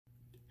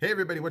Hey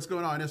everybody, what's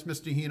going on? It's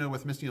Mr. Hino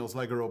with Mr. Hino's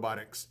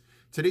LEGORobotics.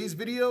 Today's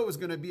video is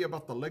going to be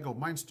about the LEGO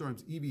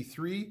MIndstorms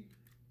EV3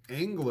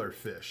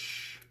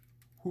 Anglerfish.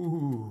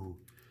 Ooh.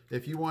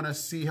 If you want to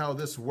see how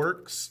this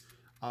works,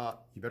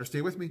 you better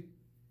stay with me.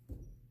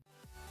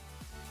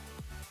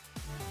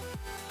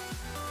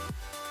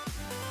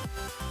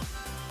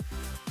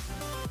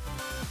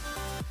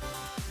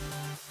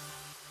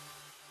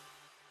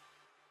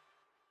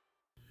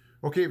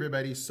 Okay,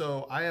 everybody,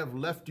 so I have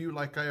left you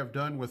like I have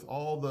done with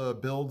all the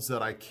builds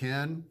that I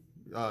can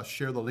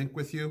share the link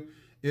with you.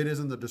 It is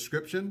in the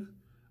description.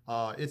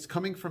 It's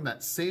coming from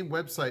that same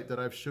website that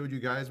I've showed you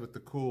guys with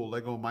the cool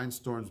LEGO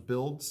MIndstorms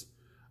builds.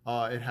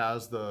 It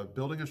has the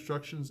building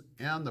instructions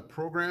and the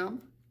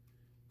program.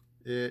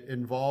 It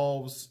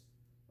involves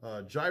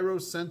gyro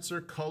sensor,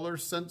 color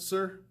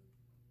sensor,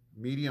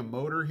 medium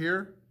motor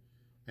here,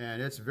 and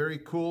it's very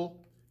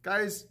cool.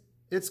 Guys,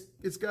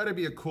 it's got to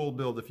be a cool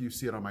build if you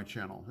see it on my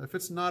channel. If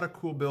it's not a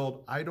cool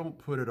build, I don't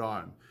put it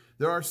on.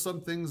 There are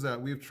some things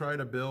that we've tried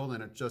to build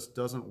and it just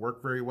doesn't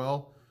work very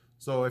well.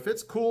 So if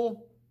it's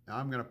cool,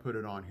 I'm going to put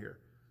it on here.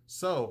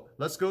 So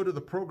let's go to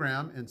the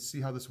program and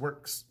see how this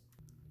works.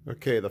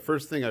 Okay, the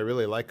first thing I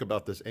really like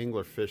about this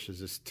anglerfish is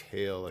this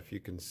tail. If you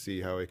can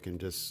see how it can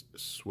just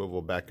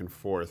swivel back and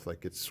forth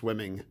like it's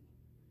swimming.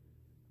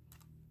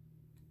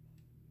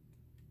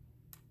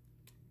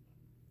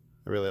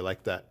 I really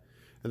like that.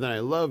 And then I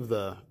love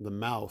the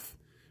mouth.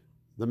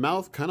 The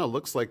mouth kind of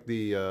looks like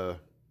the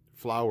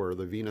flower,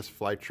 the Venus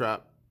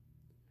flytrap.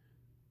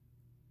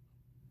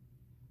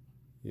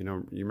 You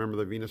know, you remember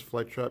the Venus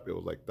flytrap? It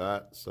was like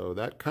that. So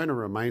that kind of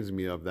reminds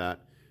me of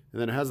that.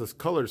 And then it has this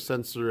color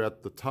sensor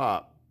at the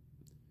top.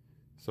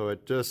 So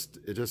it just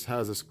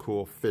has this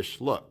cool fish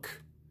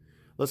look.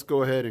 Let's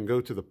go ahead and go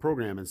to the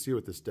program and see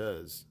what this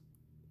does.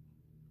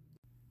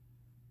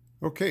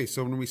 Okay,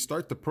 so when we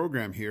start the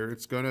program here,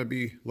 it's going to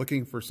be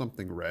looking for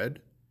something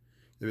red.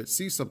 If it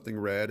sees something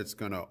red, it's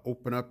going to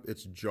open up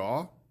its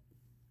jaw.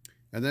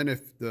 And then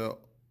if the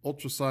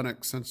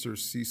ultrasonic sensor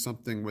sees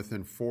something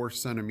within 4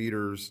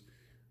 centimeters,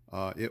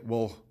 it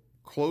will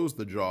close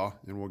the jaw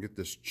and we'll get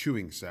this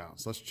chewing sound.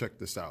 So let's check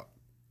this out.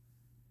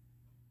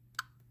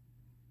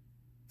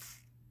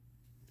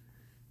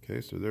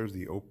 Okay, so there's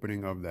the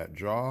opening of that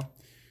jaw.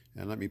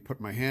 And let me put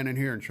my hand in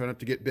here and try not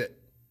to get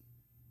bit.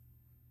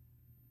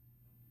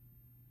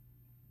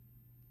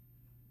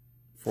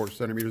 4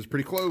 centimeters,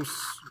 pretty close.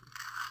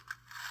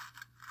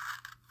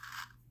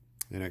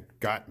 And it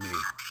got me.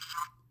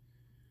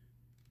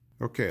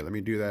 Okay, let me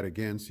do that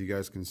again so you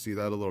guys can see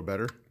that a little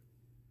better.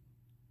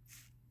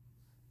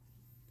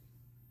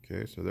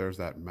 Okay, so there's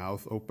that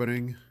mouth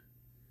opening.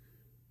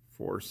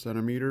 4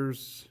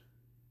 centimeters.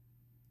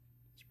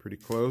 It's pretty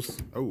close.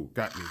 Oh,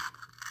 got me.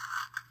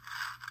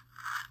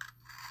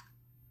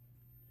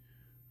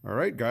 All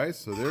right, guys,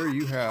 so there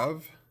you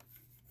have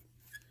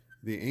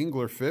the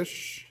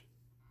anglerfish.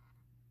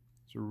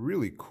 It's a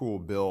really cool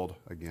build.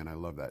 Again, I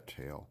love that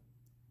tail.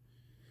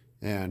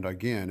 And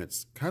again,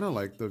 it's kind of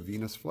like the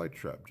Venus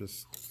flytrap,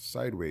 just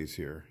sideways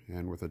here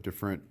and with a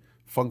different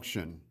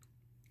function.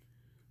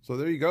 So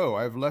there you go.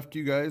 I've left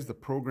you guys the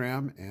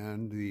program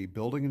and the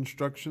building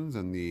instructions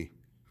and the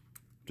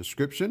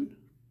description.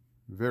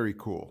 Very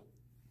cool.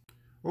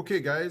 Okay,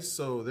 guys,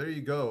 so there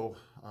you go.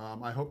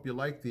 I hope you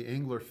like the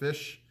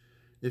anglerfish.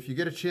 If you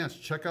get a chance,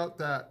 check out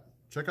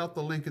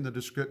the link in the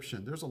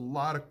description. There's a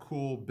lot of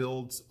cool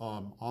builds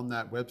on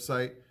that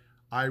website.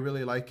 I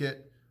really like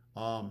it.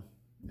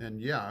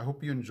 And yeah, I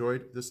hope you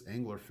enjoyed this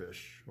anglerfish.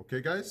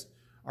 Okay, guys?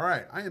 All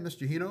right, I am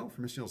Mr. Hino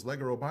from Mr. Hino's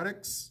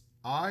LEGORobotics.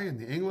 I and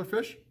the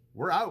anglerfish,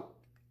 we're out.